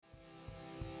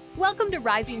Welcome to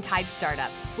Rising Tide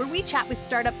Startups, where we chat with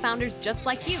startup founders just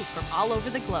like you from all over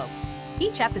the globe.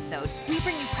 Each episode, we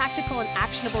bring you practical and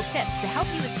actionable tips to help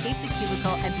you escape the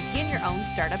cubicle and begin your own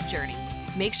startup journey.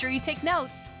 Make sure you take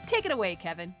notes. Take it away,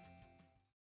 Kevin.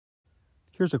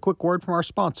 Here's a quick word from our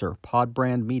sponsor,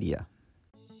 Podbrand Media.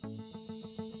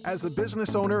 As a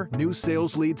business owner, new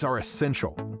sales leads are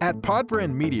essential. At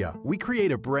Podbrand Media, we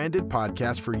create a branded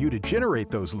podcast for you to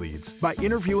generate those leads by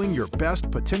interviewing your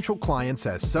best potential clients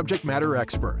as subject matter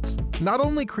experts. Not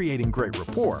only creating great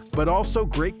rapport, but also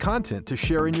great content to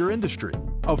share in your industry.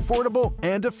 Affordable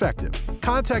and effective.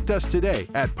 Contact us today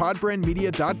at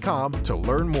podbrandmedia.com to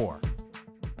learn more.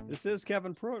 This is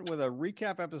Kevin Pruitt with a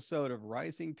recap episode of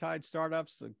Rising Tide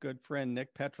Startups. A good friend,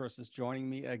 Nick Petros, is joining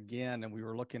me again, and we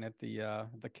were looking at the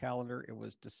calendar. It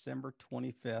was December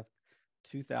 25th,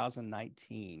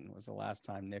 2019 was the last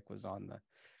time Nick was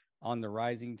on the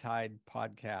Rising Tide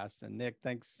podcast. And Nick,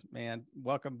 thanks, man.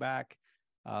 Welcome back.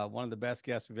 One of the best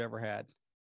guests we've ever had.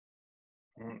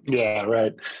 Yeah,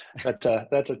 right. That's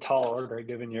a tall order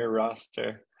given your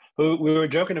roster. We were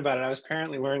joking about it. I was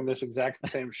apparently wearing this exact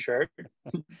same shirt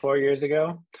 4 years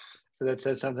ago. So that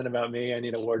says something about me. I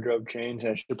need a wardrobe change.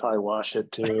 I should probably wash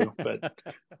it too, but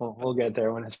we'll get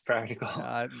there when it's practical.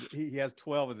 He has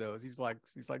 12 of those. He's like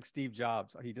Steve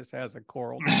Jobs. He just has a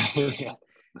coral Yeah.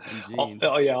 and jeans.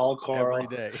 All coral.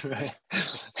 Every day. Right.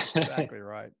 That's exactly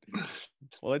right.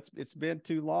 Well, it's been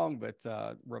too long, but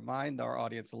remind our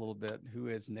audience a little bit, who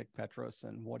is Nick Petros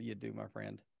and what do you do, my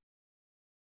friend?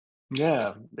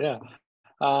 Yeah.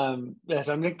 Yes,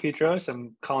 I'm Nick Petros.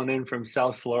 I'm calling in from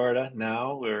South Florida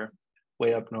now. We're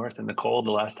way up north in the cold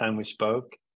the last time we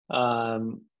spoke. I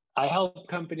help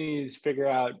companies figure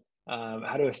out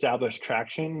how to establish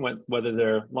traction, whether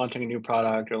they're launching a new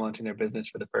product or launching their business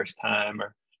for the first time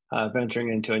or venturing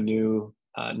into a new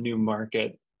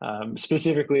market.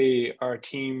 Specifically, our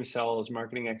team sells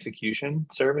marketing execution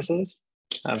services.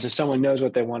 So someone knows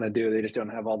what they want to do. They just don't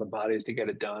have all the bodies to get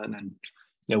it done. And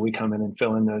we come in and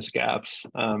fill in those gaps.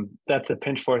 That's the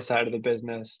Pinchforth side of the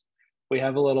business. We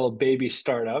have a little baby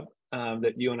startup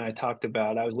that you and I talked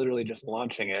about. I was literally just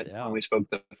launching it when we spoke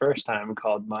the first time,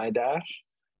 called My Dash.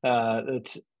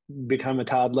 It's become a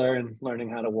toddler and learning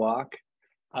how to walk.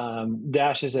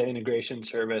 Dash is an integration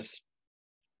service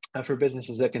for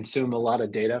businesses that consume a lot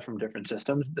of data from different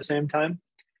systems at the same time.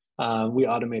 We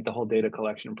automate the whole data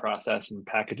collection process and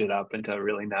package it up into a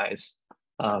really nice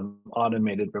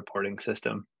automated reporting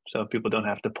system, so people don't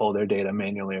have to pull their data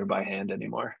manually or by hand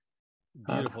anymore.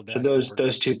 Beautiful so dashboard.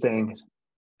 those two things.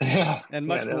 And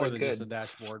much more than just a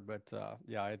dashboard, but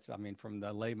it's, from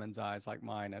the layman's eyes like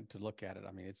mine to look at it,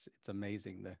 it's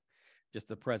amazing, just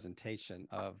the presentation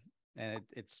of, and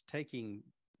it's taking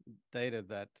data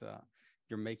that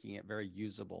you're making it very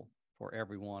usable for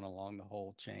everyone along the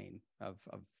whole chain of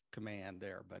command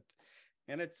there.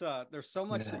 And it's there's so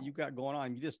much that you've got going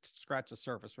on. You just scratch the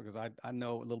surface, because I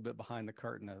know a little bit behind the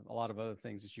curtain of a lot of other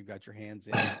things that you've got your hands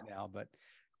in right now. But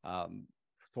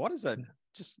what is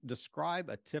just describe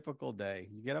a typical day?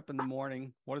 You get up in the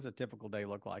morning. What does a typical day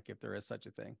look like, if there is such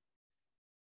a thing?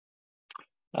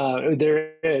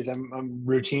 There is. I'm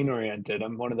routine oriented.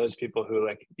 I'm one of those people who,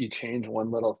 like, you change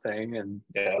one little thing and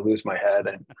I lose my head.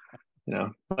 And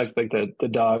like the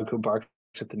dog who barks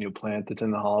at the new plant that's in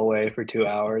the hallway for 2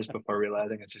 hours before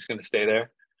realizing it's just going to stay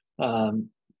there.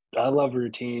 I love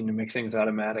routine to make things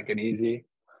automatic and easy.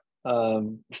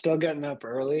 Still getting up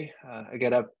early. I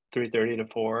get up 3:30 to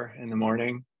 4 in the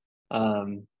morning.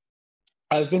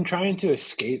 I've been trying to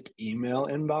escape email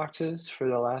inboxes for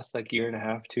the last year and a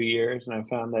half, 2 years. And I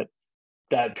found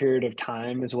that period of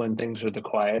time is when things are the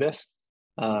quietest.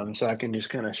 So I can just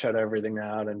kind of shut everything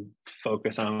out and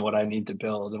focus on what I need to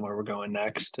build and where we're going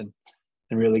next, and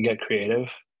really get creative.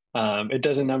 It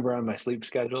does a number on my sleep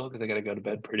schedule because I got to go to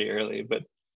bed pretty early, but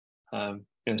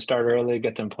start early,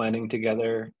 get some planning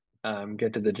together,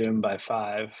 get to the gym by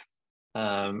 5.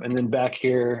 And then back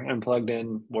here, I'm plugged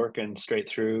in, working straight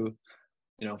through,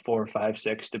 4, 5,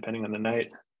 6, depending on the night.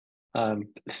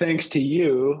 Thanks to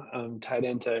you, I'm tied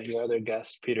into your other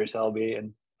guest, Peter Selby,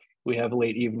 and we have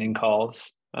late evening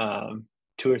calls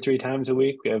 2 or 3 times a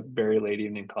week. We have very late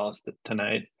evening calls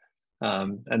tonight.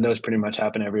 And those pretty much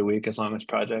happen every week as long as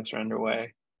projects are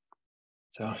underway.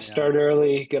 So start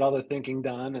early, get all the thinking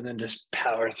done, and then just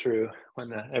power through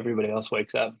when everybody else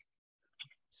wakes up.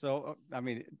 So,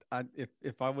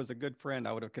 if I was a good friend,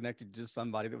 I would have connected you to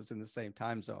somebody that was in the same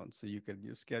time zone, so you could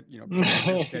just get, your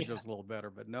schedules a little better.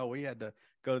 But no, we had to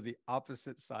go to the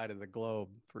opposite side of the globe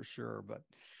for sure. But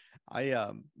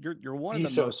you're one of the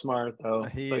He's so most smart, though.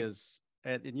 He is,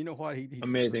 and you know what? He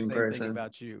amazing says the same person thing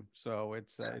about you. So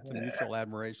it's a mutual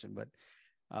admiration. But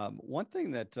One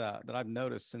thing that I've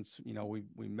noticed since,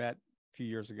 we met a few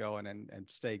years ago and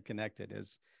stayed connected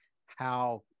is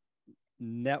how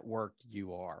networked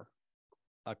you are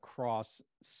across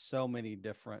so many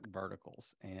different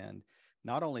verticals. And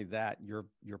not only that, you're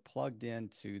plugged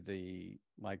into the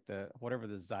whatever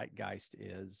the zeitgeist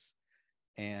is.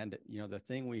 And the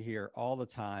thing we hear all the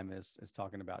time is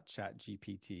talking about Chat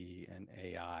GPT and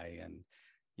AI and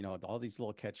all these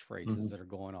little catchphrases that are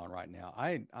going on right now.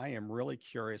 I am really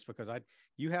curious because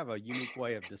you have a unique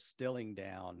way of distilling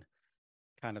down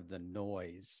kind of the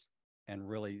noise and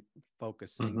really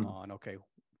focusing on, okay,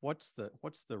 what's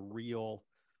the real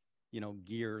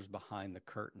gears behind the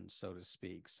curtain, so to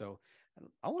speak. So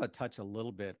I want to touch a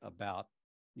little bit about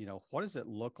what does it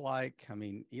look like? I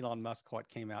mean, Elon Musk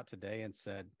came out today and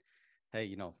said,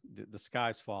 hey, the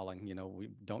sky's falling, we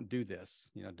don't do this,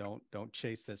 don't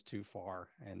chase this too far.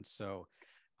 And so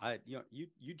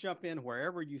you jump in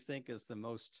wherever you think is the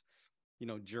most,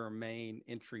 germane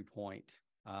entry point.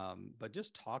 But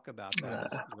just talk about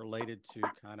that as related to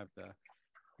kind of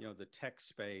the tech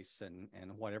space and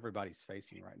what everybody's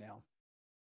facing right now.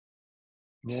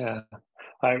 Yeah.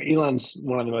 Elon's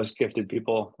one of the most gifted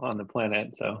people on the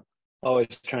planet. So always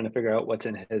trying to figure out what's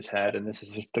in his head. And this is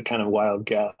just a kind of wild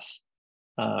guess.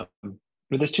 But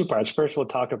there's two parts. First, we'll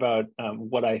talk about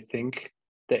what I think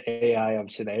the AI of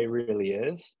today really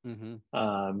is,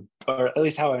 or at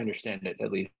least how I understand it.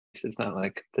 At least it's not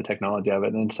like the technology of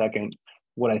it. And then second,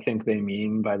 what I think they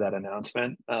mean by that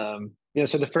announcement. So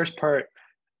the first part,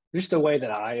 just the way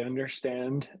that I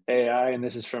understand AI, and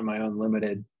this is from my own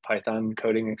limited Python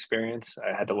coding experience.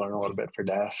 I had to learn a little bit for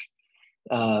Dash.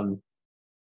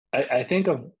 I think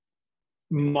of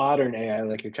modern AI,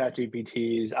 like your Chat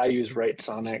GPTs. I use Write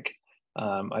Sonic.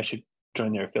 I should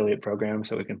join their affiliate program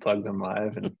so we can plug them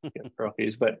live and get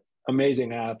trophies. But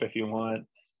amazing app if you want.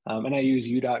 And I use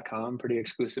u.com pretty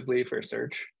exclusively for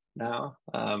search now.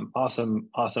 Awesome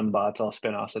bots, all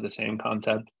spin-offs of the same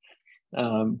concept.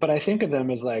 But I think of them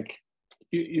as like,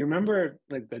 you remember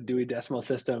like the Dewey Decimal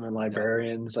System and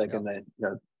librarians, in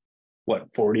the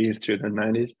 40s through the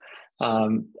 90s.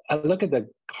 I look at the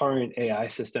current AI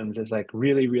systems as like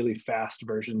really, really fast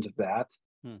versions of that.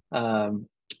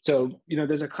 So,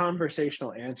 there's a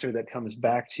conversational answer that comes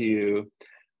back to you,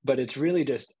 but it's really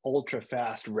just ultra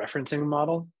fast referencing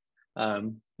model.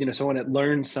 So when it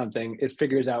learns something, it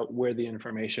figures out where the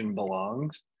information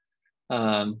belongs.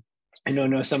 I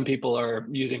know some people are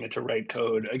using it to write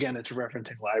code. Again, it's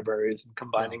referencing libraries and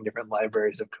combining different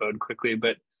libraries of code quickly,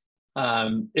 but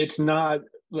it's not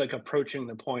like approaching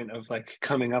the point of like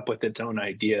coming up with its own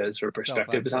ideas or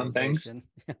perspectives on things.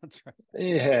 That's right.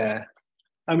 Yeah.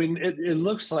 I mean, it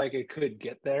looks like it could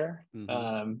get there,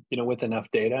 with enough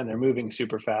data, and they're moving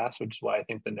super fast, which is why I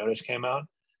think the notice came out.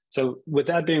 So with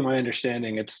that being my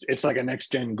understanding, it's like a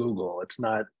next gen Google. It's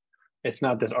not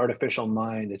this artificial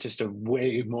mind. It's just a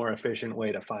way more efficient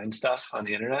way to find stuff on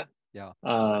the internet. Yeah.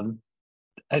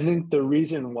 I think the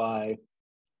reason why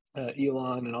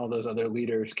Elon and all those other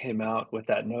leaders came out with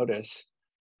that notice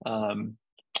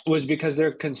was because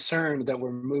they're concerned that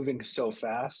we're moving so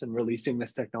fast and releasing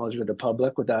this technology to the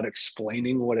public without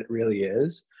explaining what it really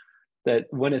is, that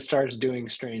when it starts doing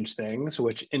strange things,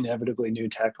 which inevitably new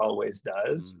tech always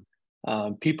does,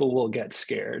 people will get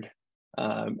scared.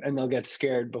 And they'll get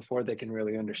scared before they can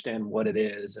really understand what it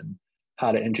is and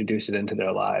how to introduce it into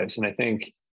their lives. And I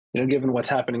think, given what's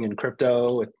happening in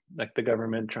crypto, with like the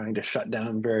government trying to shut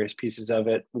down various pieces of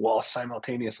it while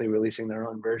simultaneously releasing their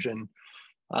own version,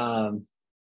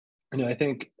 I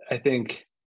think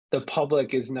the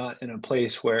public is not in a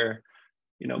place where,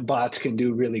 bots can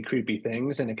do really creepy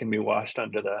things and it can be washed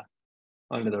under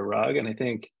the rug. And I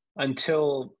think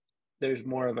until there's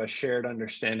more of a shared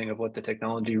understanding of what the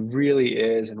technology really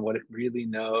is and what it really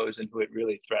knows and who it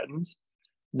really threatens,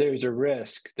 there's a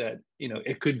risk that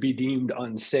it could be deemed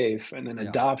unsafe, and then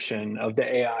adoption of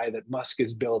the AI that Musk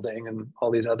is building and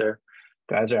all these other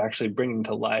guys are actually bringing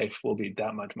to life will be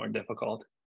that much more difficult.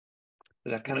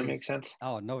 Does that kind of make sense?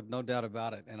 Oh, no doubt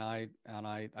about it. And I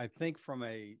think from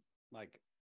a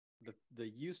the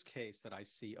use case that I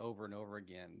see over and over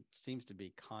again seems to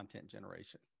be content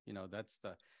generation. That's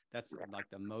like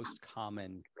the most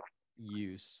common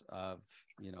use of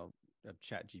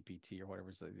Chat GPT or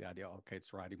whatever is the idea. Okay,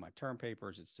 it's writing my term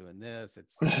papers, it's doing this,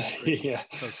 it's social media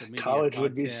college content.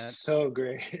 Would be so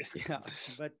great. Yeah,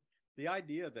 but the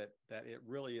idea that it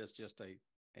really is just an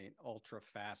ultra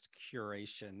fast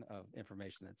curation of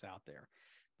information that's out there.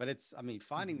 But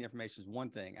finding the information is one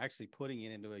thing. Actually putting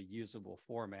it into a usable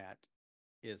format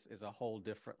is a whole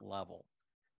different level.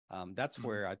 That's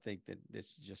where I think that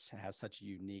this just has such a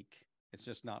unique It's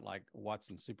just not like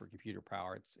Watson supercomputer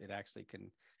power. It actually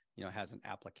can, has an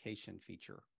application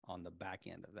feature on the back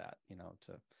end of that,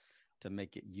 to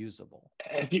make it usable.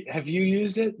 Have you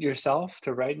used it yourself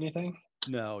to write anything?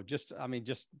 No, just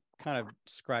kind of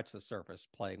scratch the surface,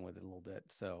 playing with it a little bit.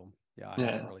 So yeah, I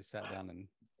haven't really sat down and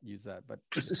used that. But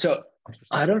so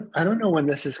I don't know when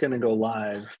this is going to go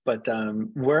live, but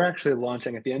we're actually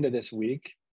launching at the end of this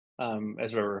week.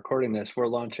 As we're recording this, we're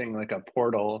launching like a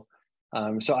portal.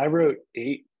 So I wrote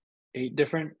eight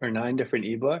different or 9 different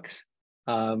ebooks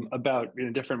about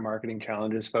different marketing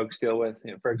challenges folks deal with.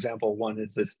 For example, one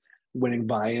is this winning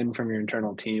buy-in from your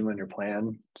internal team on your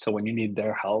plan. So when you need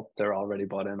their help, they're already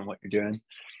bought in on what you're doing.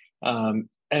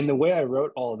 And the way I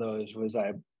wrote all of those was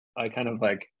I kind of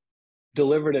like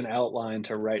delivered an outline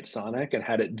to write Sonic and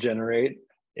had it generate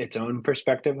its own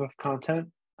perspective of content,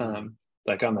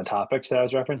 like on the topics that I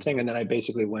was referencing. And then I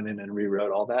basically went in and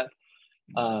rewrote all that.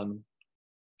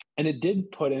 And it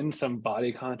did put in some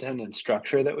body content and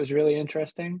structure that was really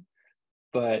interesting.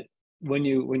 But when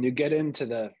you get into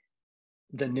the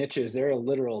niches, there are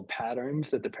literal patterns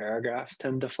that the paragraphs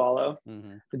tend to follow.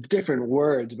 It's different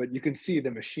words, but you can see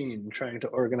the machine trying to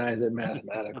organize it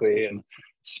mathematically and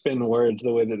spin words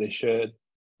the way that they should.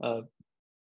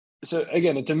 So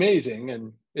again, it's amazing,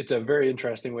 and it's a very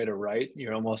interesting way to write.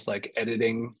 You're almost like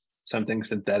editing something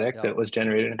synthetic that was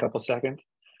generated in a couple seconds,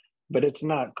 but it's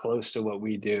not close to what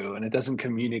we do, and it doesn't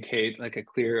communicate like a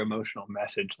clear emotional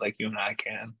message like you and I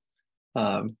can.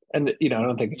 And I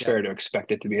don't think it's fair to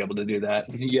expect it to be able to do that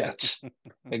yet.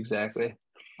 Exactly.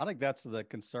 I think that's the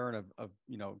concern of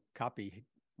copy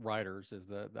writers, is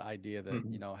the idea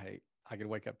that hey, I could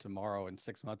wake up tomorrow and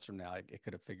 6 months from now it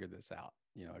could have figured this out.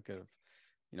 It could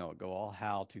have go all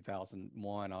HAL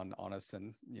 2001 on us,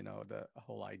 and the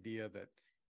whole idea that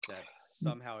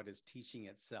somehow it is teaching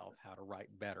itself how to write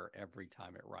better every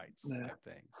time it writes, type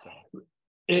thing. So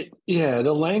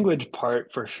the language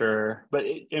part for sure, but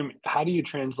how do you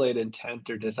translate intent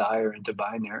or desire into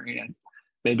binary? And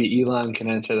maybe Elon can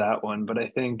answer that one. But I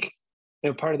think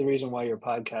part of the reason why your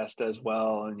podcast does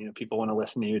well, and people want to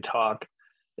listen to you talk,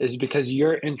 is because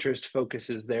your interest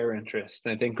focuses their interest.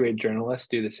 And I think great journalists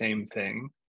do the same thing.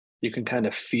 You can kind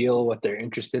of feel what they're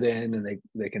interested in, and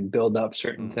they can build up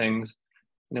certain things.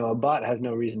 A bot has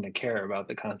no reason to care about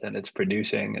the content it's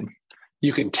producing, and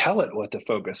you can tell it what to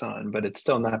focus on, but it's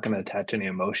still not going to attach any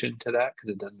emotion to that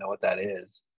because it doesn't know what that is.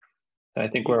 And I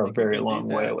think we're a very long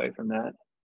way away from that.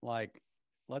 Like,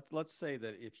 let's say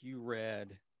that if you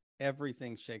read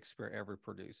everything Shakespeare ever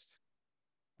produced,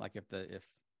 like if the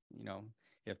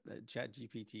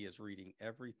ChatGPT is reading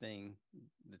everything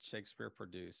that Shakespeare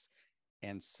produced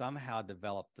and somehow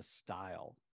developed the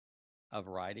style of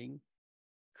writing,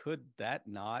 could that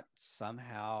not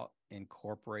somehow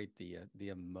incorporate the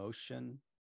emotion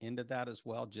into that as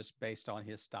well, just based on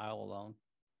his style alone?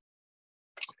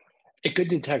 It could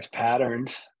detect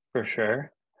patterns for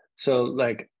sure. So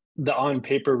like the on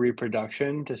paper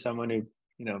reproduction to someone who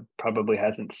probably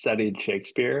hasn't studied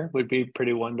Shakespeare would be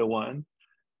pretty 1-to-1.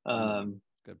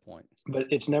 Good point. But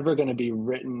it's never going to be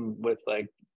written with like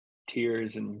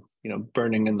tears and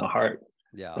burning in the heart,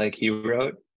 like he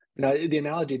wrote. Now, the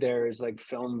analogy there is like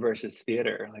film versus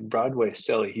theater. Like Broadway is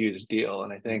still a huge deal,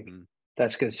 and I think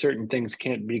that's because certain things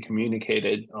can't be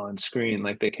communicated on screen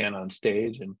like they can on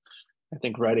stage, and I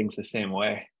think writing's the same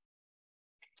way.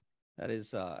 That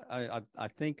is, I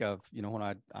think of when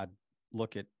I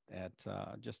look at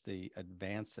just the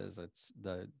advances. It's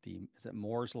is it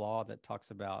Moore's law that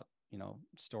talks about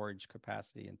storage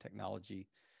capacity and technology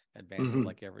advances,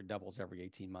 like doubles every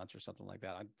 18 months or something like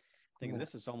that. I'm thinking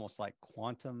this is almost like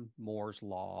quantum Moore's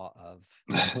law of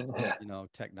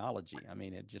technology. I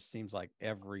mean, it just seems like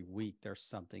every week there's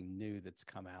something new that's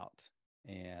come out,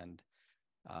 and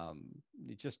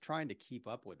just trying to keep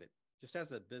up with it. Just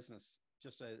as a business,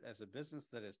 as a business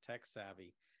that is tech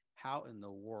savvy, how in the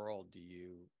world do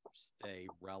you stay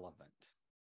relevant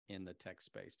in the tech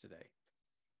space today?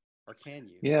 Or can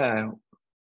you? Yeah.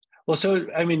 Well, so,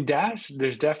 I mean, Dash,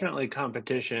 there's definitely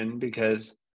competition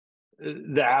because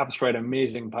the apps write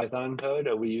amazing Python code.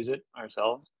 We use it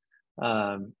ourselves.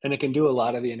 And it can do a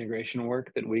lot of the integration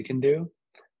work that we can do.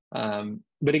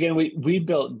 But again, we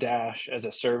built Dash as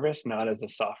a service, not as a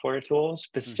software tool,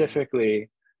 specifically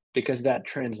because that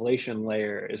translation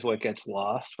layer is what gets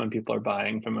lost when people are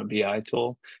buying from a BI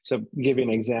tool. So give you an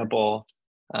example,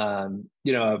 a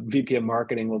VP of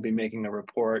marketing will be making a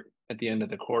report at the end of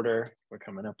the quarter. We're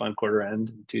coming up on quarter end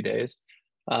in 2 days,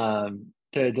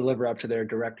 to deliver up to their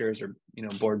directors or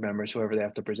board members, whoever they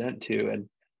have to present to. And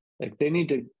like they need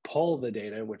to pull the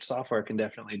data, which software can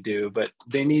definitely do, but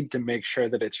they need to make sure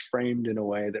that it's framed in a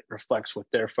way that reflects what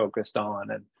they're focused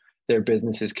on. And their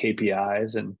business's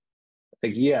KPIs. And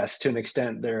like, yes, to an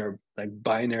extent, there are like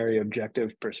binary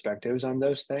objective perspectives on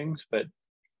those things, but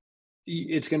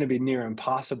it's going to be near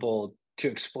impossible to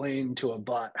explain to a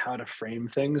bot how to frame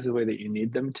things the way that you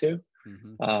need them to.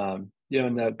 And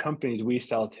the companies we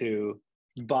sell to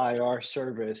buy our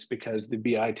service because the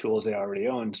BI tools they already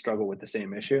own struggle with the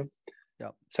same issue.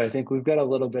 Yep. So I think we've got a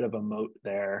little bit of a moat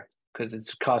there because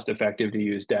it's cost effective to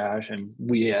use Dash, and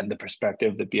we add the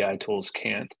perspective that BI tools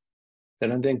can't. I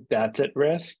don't think that's at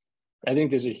risk. I think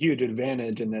there's a huge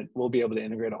advantage in that we'll be able to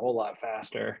integrate a whole lot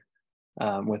faster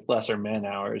with lesser man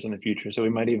hours in the future. So we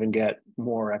might even get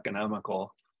more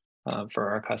economical for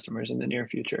our customers in the near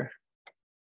future.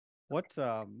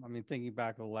 Thinking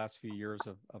back over the last few years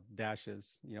of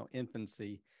Dash's,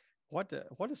 infancy, what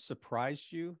has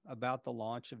surprised you about the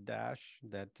launch of Dash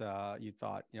that you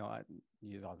thought,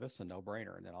 you thought this is a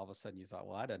no-brainer, and then all of a sudden you thought,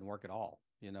 well, that doesn't work at all,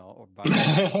 or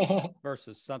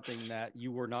versus something that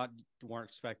you weren't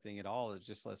expecting at all. It's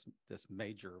just this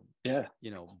major,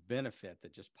 benefit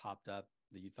that just popped up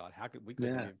that you thought, we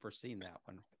couldn't have foreseen that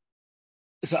one.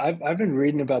 So I've been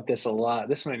reading about this a lot.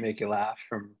 This might make you laugh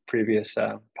from previous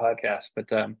podcasts, but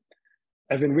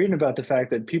I've been reading about the fact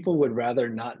that people would rather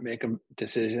not make a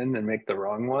decision than make the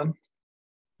wrong one.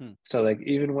 So like,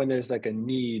 even when there's like a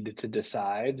need to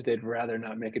decide, they'd rather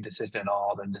not make a decision at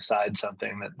all than decide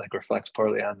something that like reflects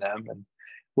poorly on them. And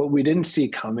what we didn't see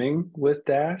coming with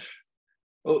Dash,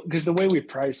 because the way we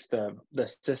price the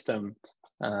system,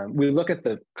 we look at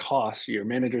the cost, your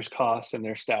manager's cost and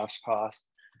their staff's cost,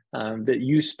 that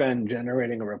you spend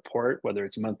generating a report, whether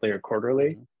it's monthly or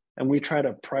quarterly, and we try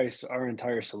to price our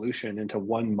entire solution into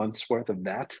 1 month's worth of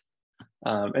that.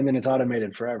 And then it's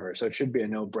automated forever. So it should be a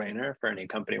no-brainer for any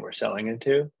company we're selling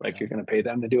into. Like, you're going to pay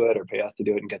them to do it or pay us to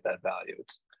do it and get that value.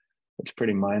 It's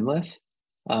pretty mindless.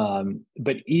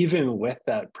 But even with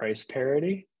that price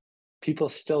parity, people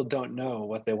still don't know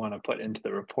what they want to put into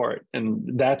the report.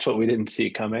 And that's what we didn't see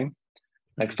coming.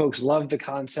 Like, folks love the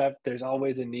concept. There's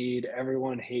always a need.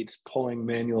 Everyone hates pulling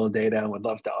manual data and would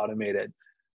love to automate it.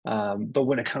 But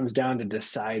when it comes down to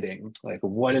deciding, like,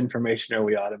 what information are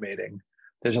we automating?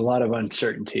 There's a lot of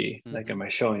uncertainty. Like, am I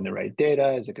showing the right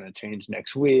data? Is it going to change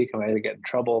next week? Am I going to get in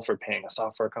trouble for paying a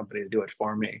software company to do it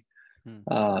for me?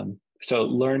 So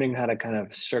learning how to kind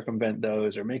of circumvent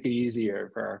those or make it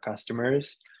easier for our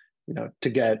customers, to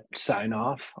get sign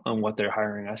off on what they're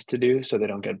hiring us to do so they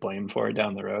don't get blamed for it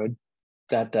down the road.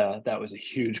 That was a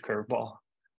huge curveball.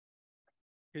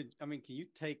 Can you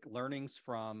take learnings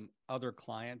from other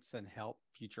clients and help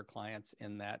future clients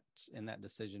in that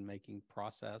decision-making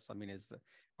process? I mean,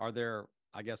 are there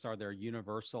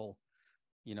universal,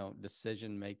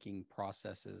 decision-making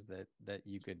processes that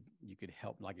you could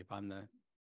help? Like, if I'm the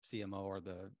CMO or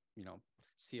the,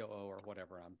 COO or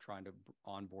whatever, I'm trying to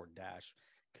onboard Dash,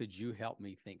 could you help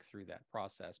me think through that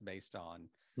process based on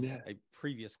a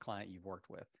previous client you've worked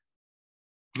with?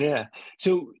 Yeah,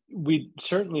 so we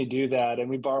certainly do that, and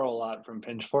we borrow a lot from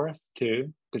Pinchforth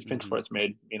too, because Pinchforth's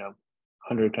made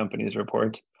 100 companies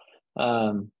reports.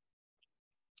 But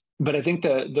I think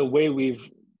the way we've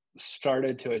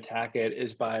started to attack it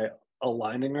is by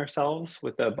aligning ourselves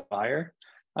with the buyer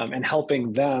and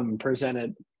helping them present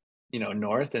it,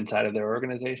 north inside of their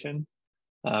organization.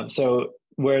 So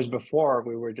whereas before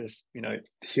we were just,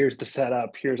 here's the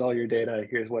setup, here's all your data,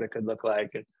 here's what it could look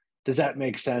like. Does that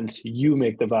make sense? You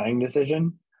make the buying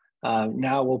decision.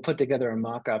 Now we'll put together a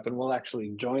mock-up and we'll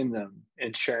actually join them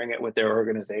in sharing it with their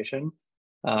organization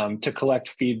to collect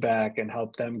feedback and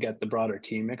help them get the broader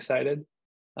team excited.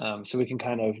 So we can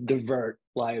kind of divert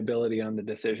liability on the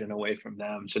decision away from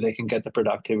them so they can get the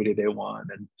productivity they want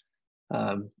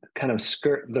and kind of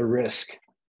skirt the risk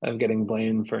of getting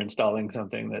blamed for installing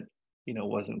something that,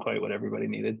 wasn't quite what everybody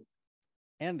needed.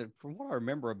 And from what I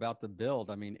remember about the build,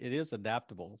 I mean, it is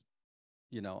adaptable.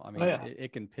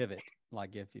 It can pivot.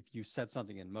 Like, if you set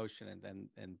something in motion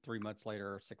and 3 months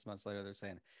later or 6 months later, they're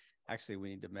saying, actually, we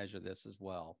need to measure this as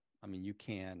well. I mean, you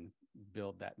can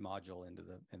build that module into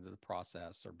the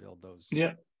process or build those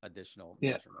additional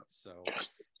measurements. So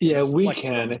we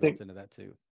can. I think into that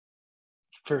too.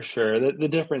 For sure. The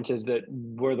difference is that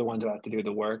we're the ones who have to do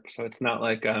the work. So it's not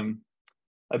like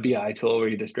a BI tool where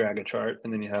you just drag a chart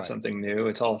and then you have something new.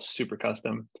 It's all super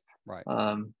custom. Right.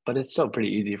 But it's still pretty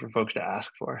easy for folks to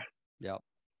ask for. Yep.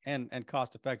 And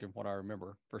cost effective, what I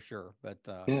remember for sure. But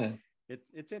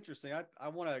it's interesting. I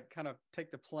want to kind of take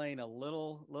the plane a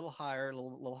little higher, a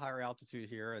little higher altitude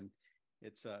here. And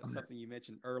it's something you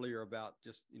mentioned earlier about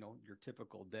just, your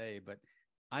typical day, but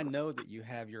I know that you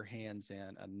have your hands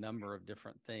in a number of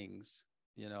different things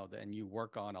and you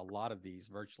work on a lot of these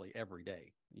virtually every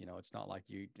day. It's not like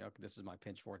this is my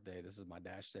Pinchforth day, this is my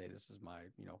Dash day, this is my,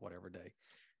 whatever day.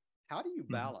 How do you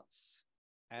balance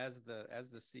as the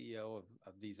CEO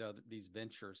of these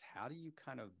ventures? How do you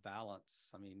kind of balance?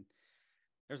 I mean,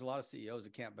 there's a lot of CEOs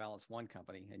that can't balance one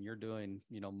company, and you're doing,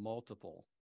 multiple,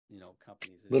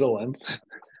 companies. Little ones.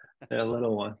 Yeah,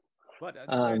 little one. But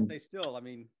they still, I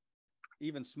mean,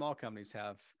 even small companies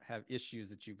have issues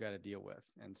that you've got to deal with.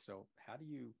 And so how do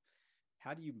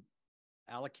you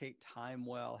allocate time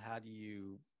well? How do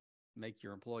you make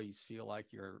your employees feel like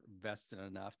you're vested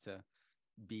enough to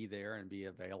be there and be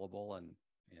available? And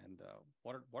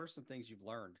what are some things you've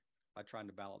learned by trying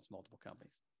to balance multiple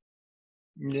companies?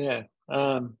 Yeah.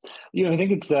 I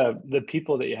think it's the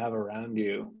people that you have around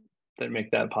you that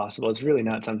make that possible. It's really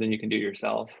not something you can do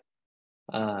yourself.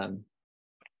 And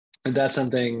that's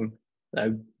something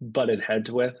I've butted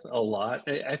heads with a lot.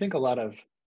 I think a lot of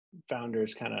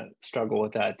founders kind of struggle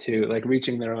with that too, like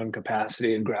reaching their own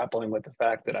capacity and grappling with the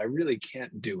fact that I really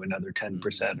can't do another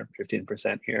 10% or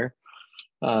 15% here.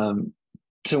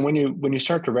 So when you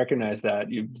start to recognize that,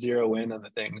 you zero in on the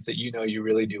things that you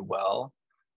really do well,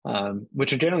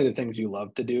 which are generally the things you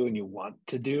love to do and you want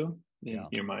to do. Yeah.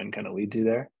 Your mind kind of leads you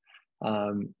there.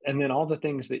 And then all the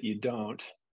things that you don't,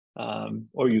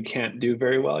 or you can't do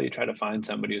very well, you try to find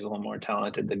somebody who's a little more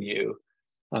talented than you,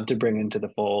 to bring into the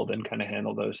fold and kind of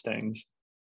handle those things.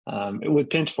 With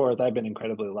Pinchforth, I've been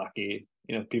incredibly lucky.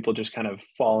 People just kind of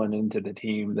fallen into the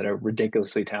team that are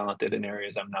ridiculously talented in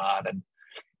areas I'm not, and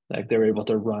like they're able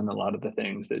to run a lot of the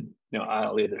things that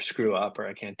I'll either screw up or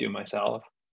I can't do myself.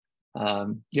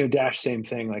 Dash, same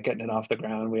thing, like getting it off the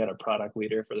ground. We had a product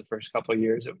leader for the first couple of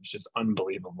years. It was just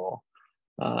unbelievable,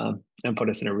 and put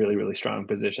us in a really, really strong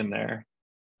position there.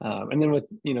 And then with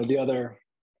the other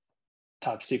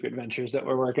top secret ventures that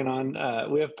we're working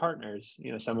on, we have partners,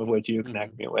 some of which you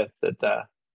connect me with, that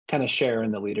kind of share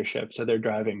in the leadership. So they're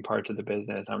driving parts of the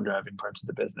business, I'm driving parts of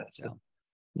the business. Yeah.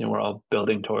 And we're all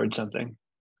building towards something.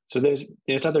 So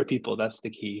it's other people. That's the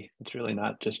key. It's really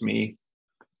not just me.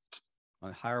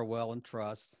 Hire well and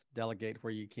trust, delegate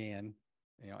where you can,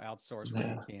 outsource where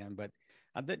you can, but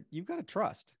that you've got to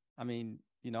trust. I mean,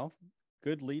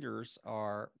 good leaders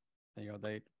are,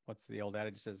 what's the old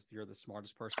adage says, if you're the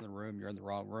smartest person in the room, you're in the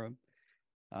wrong room.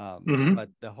 But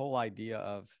the whole idea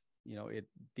of,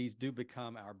 these do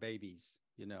become our babies,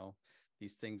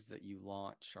 these things that you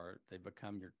launch, they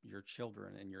become your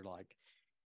children. And you're like,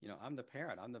 I'm the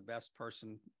parent, I'm the best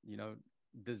person,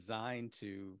 designed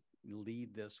to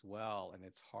lead this well. And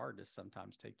it's hard to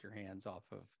sometimes take your hands off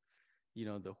of,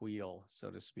 the wheel, so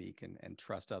to speak, and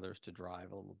trust others to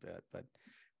drive a little bit. But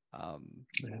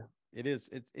it's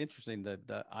interesting that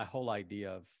the whole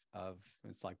idea of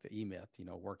it's like the E-Myth,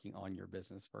 working on your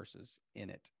business versus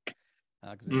in it.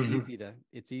 Because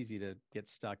it's easy to get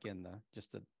stuck in the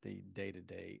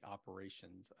day-to-day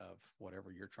operations of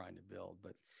whatever you're trying to build.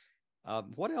 But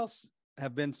what else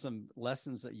have been some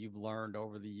lessons that you've learned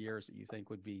over the years that you think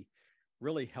would be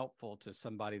really helpful to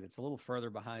somebody that's a little further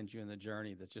behind you in the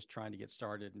journey, that's just trying to get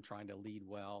started and trying to lead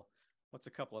well? What's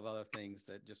a couple of other things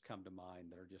that just come to mind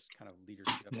that are just kind of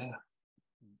leadership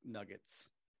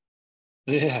nuggets?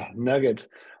 Yeah, nuggets.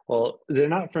 Well, they're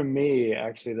not from me,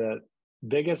 actually. The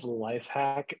biggest life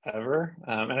hack ever,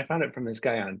 and I found it from this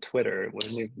guy on Twitter. It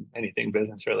wasn't even anything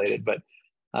business related, but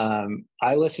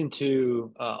I listen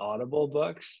to Audible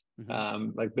books,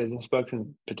 like business books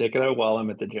in particular, while I'm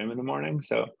at the gym in the morning.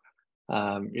 So,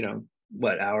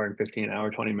 hour and 15, hour,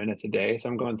 20 minutes a day. So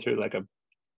I'm going through like a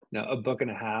book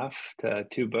and a half to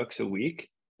 2 books a week.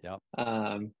 Yeah.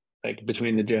 Like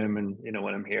between the gym and,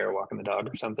 when I'm here walking the dog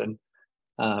or something.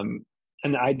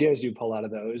 And the ideas you pull out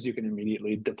of those, you can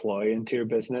immediately deploy into your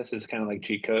business. It's kind of like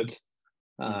cheat codes.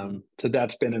 So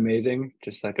that's been amazing.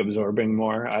 Just like absorbing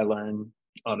more. I learn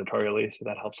auditorially, so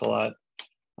that helps a lot.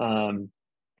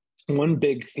 One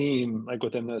big theme, like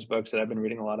within those books that I've been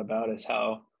reading a lot about, is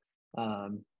how,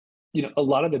 a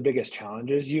lot of the biggest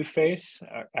challenges you face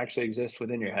actually exist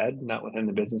within your head, not within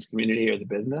the business community or the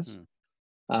business,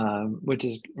 which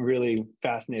is really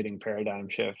fascinating paradigm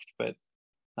shift. But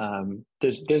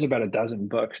there's about a dozen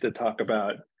books that talk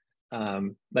about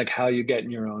like how you get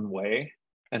in your own way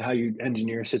and how you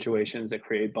engineer situations that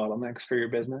create bottlenecks for your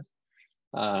business.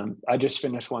 I just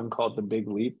finished one called The Big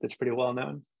Leap that's pretty well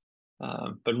known,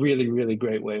 but really, really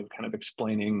great way of kind of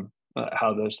explaining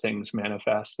how those things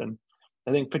manifest. And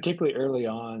I think particularly early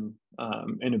on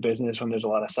in a business when there's a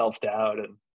lot of self-doubt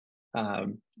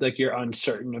and like you're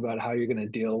uncertain about how you're going to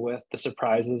deal with the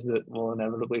surprises that will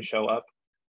inevitably show up.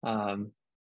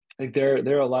 Like there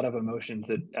are a lot of emotions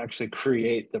that actually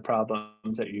create the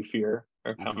problems that you fear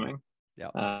are coming.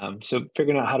 Yeah. So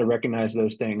figuring out how to recognize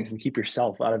those things and keep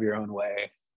yourself out of your own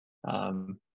way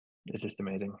is just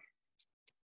amazing.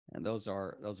 And those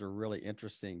are really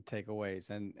interesting takeaways.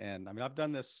 And I mean, I've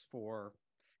done this for,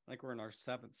 I think we're in our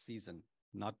 7th season,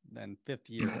 not and 5th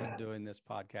year of doing this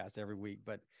podcast every week.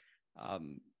 But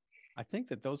I think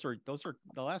that those are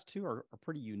the last two are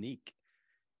pretty unique.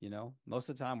 Most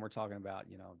of the time we're talking about,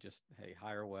 just, hey,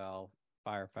 hire well,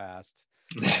 fire fast,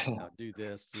 do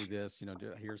this,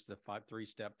 here's the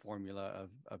 3-step formula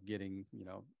of getting,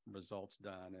 results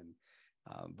done. And,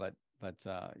 but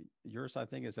yours, I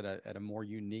think, is at a more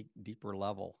unique, deeper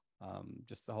level.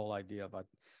 Just the whole idea of, I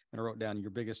wrote down,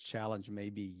 your biggest challenge may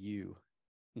be you.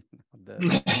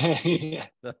 Yeah.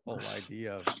 The whole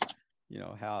idea of,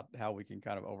 how we can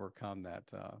kind of overcome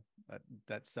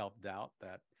that self-doubt,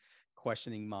 that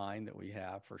questioning mind that we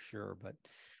have, for sure. But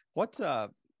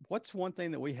what's one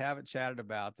thing that we haven't chatted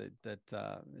about that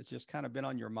it's just kind of been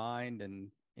on your mind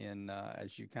and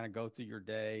as you kind of go through your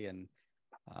day, and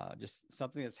just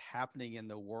something that's happening in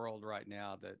the world right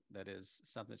now that is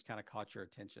something that's kind of caught your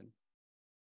attention?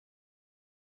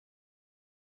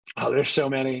 Oh, there's so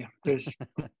many. There's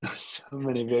so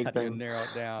many big How do you things. narrow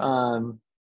it down?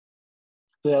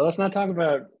 Yeah, let's not talk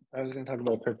about. I was going to talk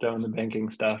about crypto and the banking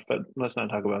stuff, but let's not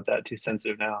talk about that. Too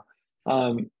sensitive now.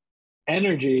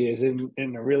 Energy is in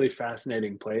a really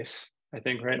fascinating place, I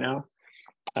think, right now,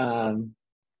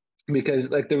 because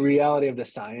like the reality of the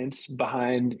science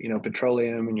behind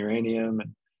petroleum and uranium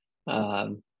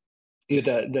and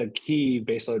the key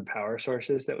baseload power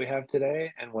sources that we have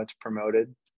today and what's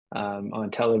promoted on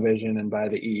television and by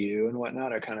the EU and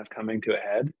whatnot are kind of coming to a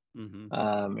head.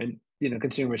 Mm-hmm. And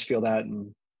consumers feel that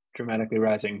in dramatically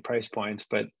rising price points,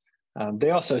 but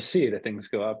they also see that things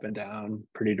go up and down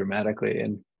pretty dramatically,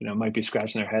 and might be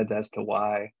scratching their heads as to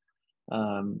why.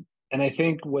 And I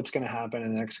think what's going to happen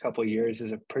in the next couple of years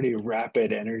is a pretty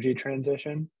rapid energy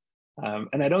transition.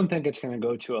 And I don't think it's going to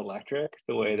go to electric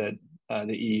the way that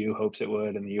the EU hopes it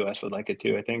would and the US would like it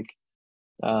to. I think,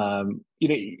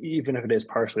 even if it is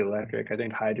partially electric, I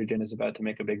think hydrogen is about to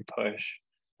make a big push.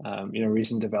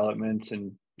 Recent developments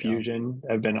in fusion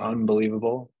have been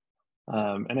unbelievable.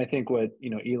 And I think what,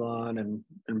 Elon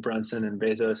and Brunson and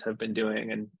Bezos have been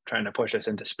doing and trying to push us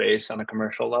into space on a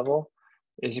commercial level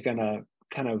is going to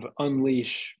kind of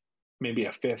unleash maybe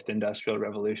a 5th industrial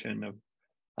revolution of,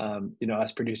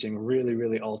 us producing really,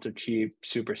 really ultra cheap,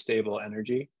 super stable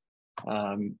energy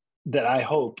that I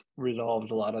hope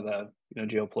resolves a lot of the,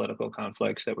 geopolitical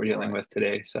conflicts that we're dealing with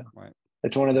today. So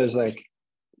it's one of those like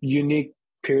unique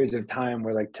periods of time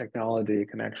where like technology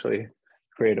can actually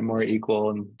create a more equal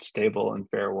and stable and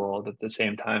fair world at the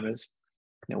same time as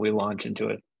we launch into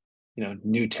a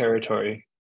new territory.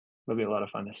 It'll be a lot of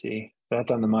fun to see.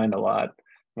 That's on the mind a lot.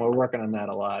 We're working on that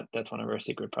a lot. That's one of our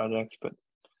secret projects, but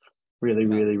really,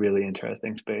 really, really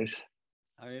interesting space.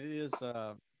 I mean,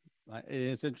 it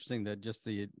is interesting that just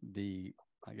the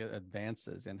I guess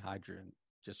advances in hydrogen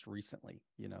just recently,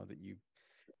 that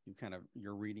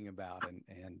you're reading about,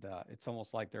 and it's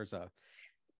almost like there's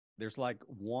like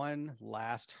one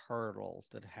last hurdle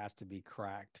that has to be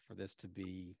cracked for this to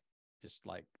be just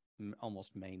like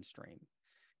almost mainstream.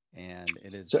 And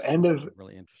it is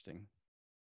really interesting.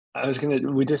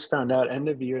 We just found out end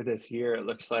of year this year, it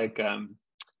looks like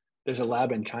there's a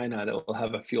lab in China that will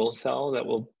have a fuel cell that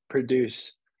will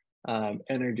produce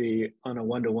energy on a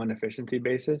 1-to-1 efficiency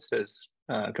basis as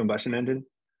a combustion engine.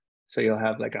 So you'll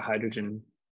have like a hydrogen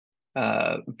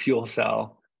fuel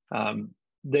cell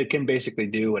that can basically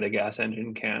do what a gas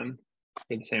engine can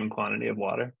in the same quantity of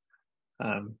water.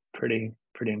 Pretty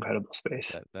incredible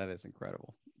space. That is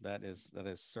incredible. That is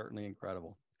certainly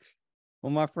incredible.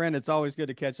 Well, my friend, it's always good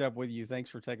to catch up with you. Thanks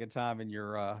for taking time in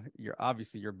your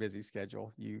obviously your busy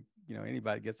schedule.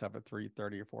 Anybody gets up at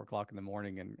 3:30 or 4 o'clock in the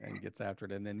morning and gets after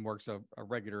it, and then works a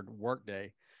regular work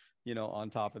day, on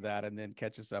top of that, and then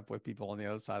catches up with people on the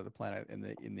other side of the planet in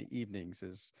the evenings.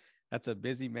 That's a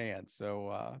busy man.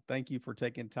 So thank you for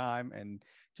taking time and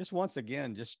just once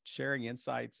again, just sharing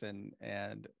insights and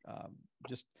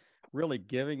just really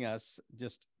giving us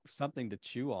just something to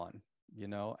chew on,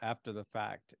 after the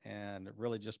fact, and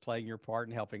really just playing your part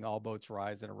in helping all boats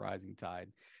rise in a rising tide.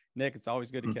 Nick, it's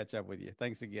always good to catch up with you.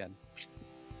 Thanks again.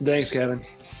 Thanks, Kevin.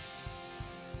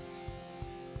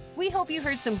 We hope you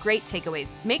heard some great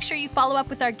takeaways. Make sure you follow up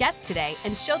with our guests today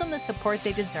and show them the support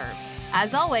they deserve.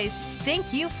 As always,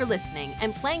 thank you for listening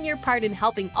and playing your part in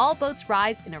helping all boats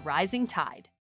rise in a rising tide.